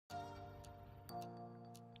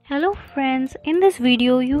Hello friends, in this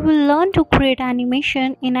video you will learn to create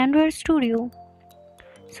animation in Android Studio.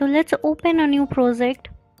 So let's open a new project,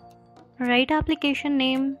 write application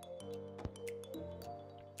name,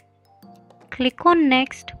 click on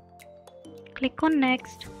next,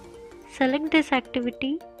 select this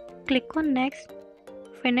activity, click on next,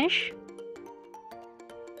 finish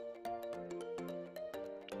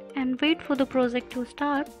and wait for the project to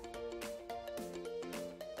start.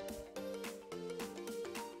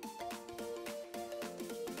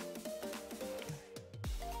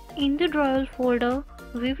 In the drawable folder,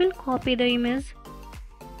 we will copy the image.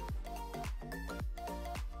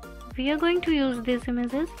 We are going to use these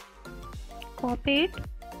images. Copy it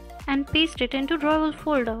and paste it into drawable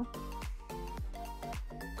folder.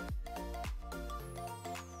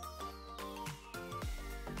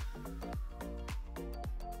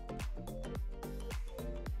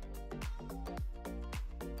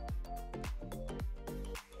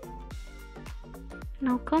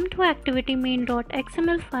 Now come to activity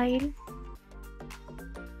main.xml file.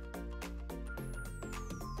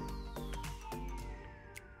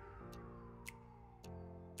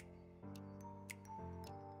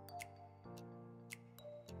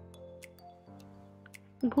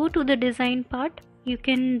 Go to the design part. You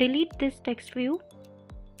can delete this text view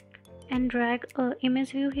and drag a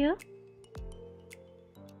image view here.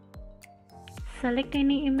 Select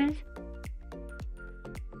any image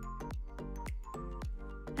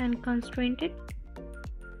and constrain it.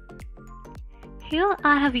 Here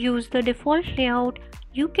I have used the default layout.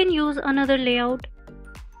 You can use another layout.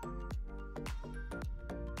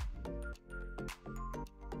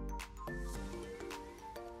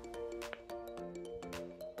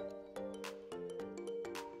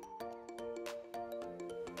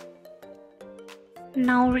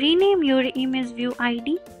 Now rename your image view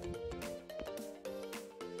ID.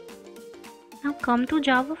 Now come to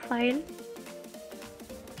Java file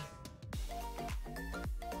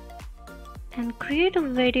and create a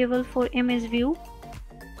variable for image view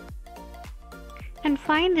and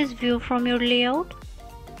find this view from your layout.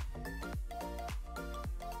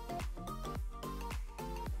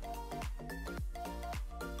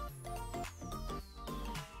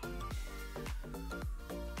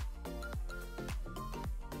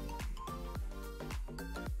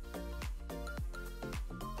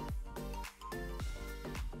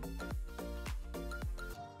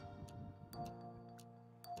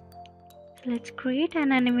 Let's create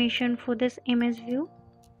an animation for this image view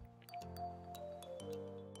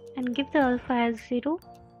and give the alpha as 0,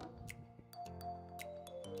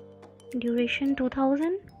 duration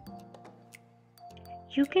 2000.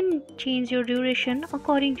 You can change your duration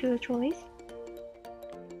according to your choice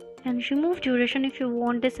and remove duration if you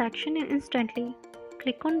want this action instantly.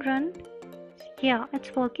 Click on run. Yeah,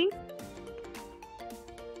 it's working.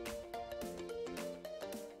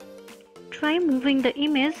 Try moving the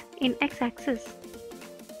image in x-axis.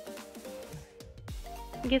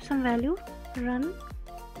 Give some value, run.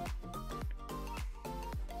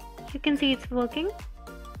 You can see it's working.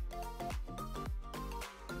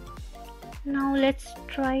 Now let's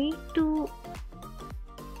try to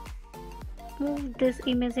move this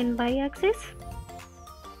image in y-axis.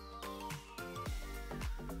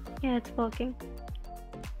 Yeah, it's working.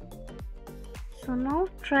 So now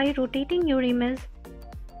try rotating your image.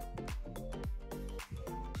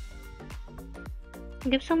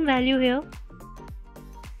 Give some value here.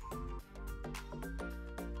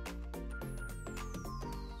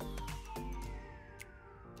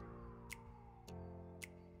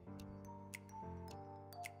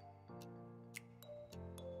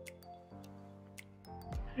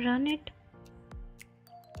 Run it.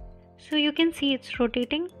 So you can see it's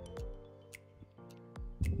rotating.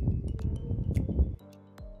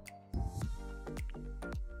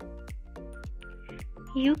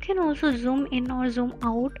 You can also zoom in or zoom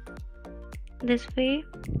out this way.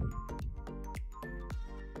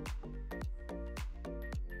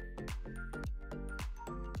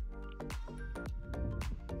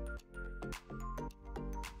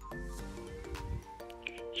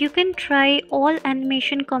 You can try all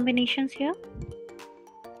animation combinations here.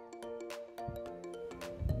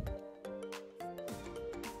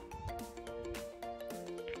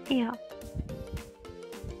 Yeah.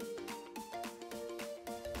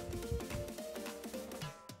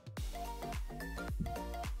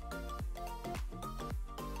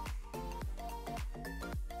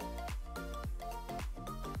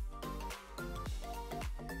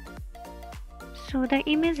 So the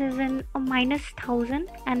image is in a -1000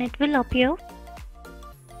 and it will appear.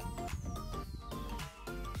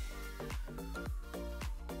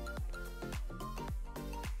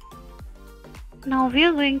 Now we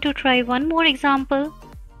are going to try one more example.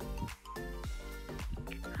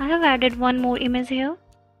 I have added one more image here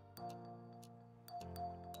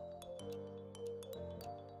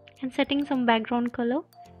and setting some background color.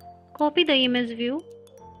 Copy the image view,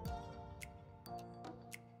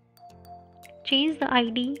 change the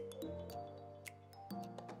ID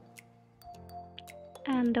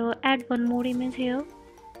and add one more image here.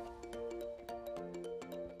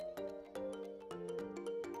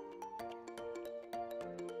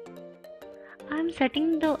 I am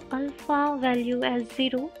setting the alpha value as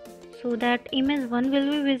 0 so that image 1 will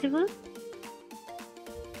be visible.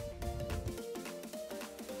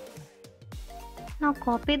 Now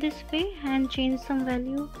copy this way and change some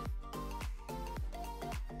value.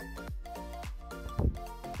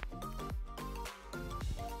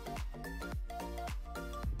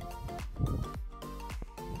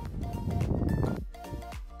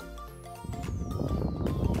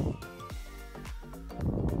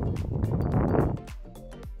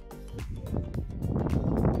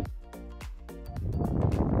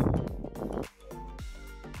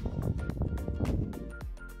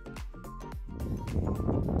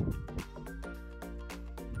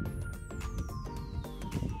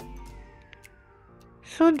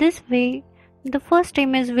 So this way, the first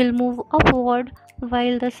image will move upward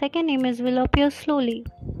while the second image will appear slowly.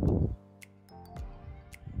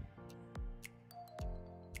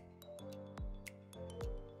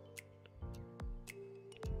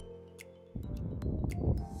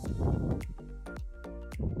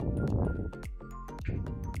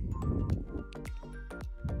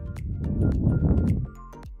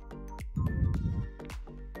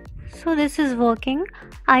 So this is working.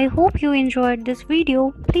 I hope you enjoyed this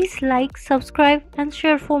video. Please like, subscribe and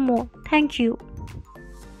share for more. Thank you.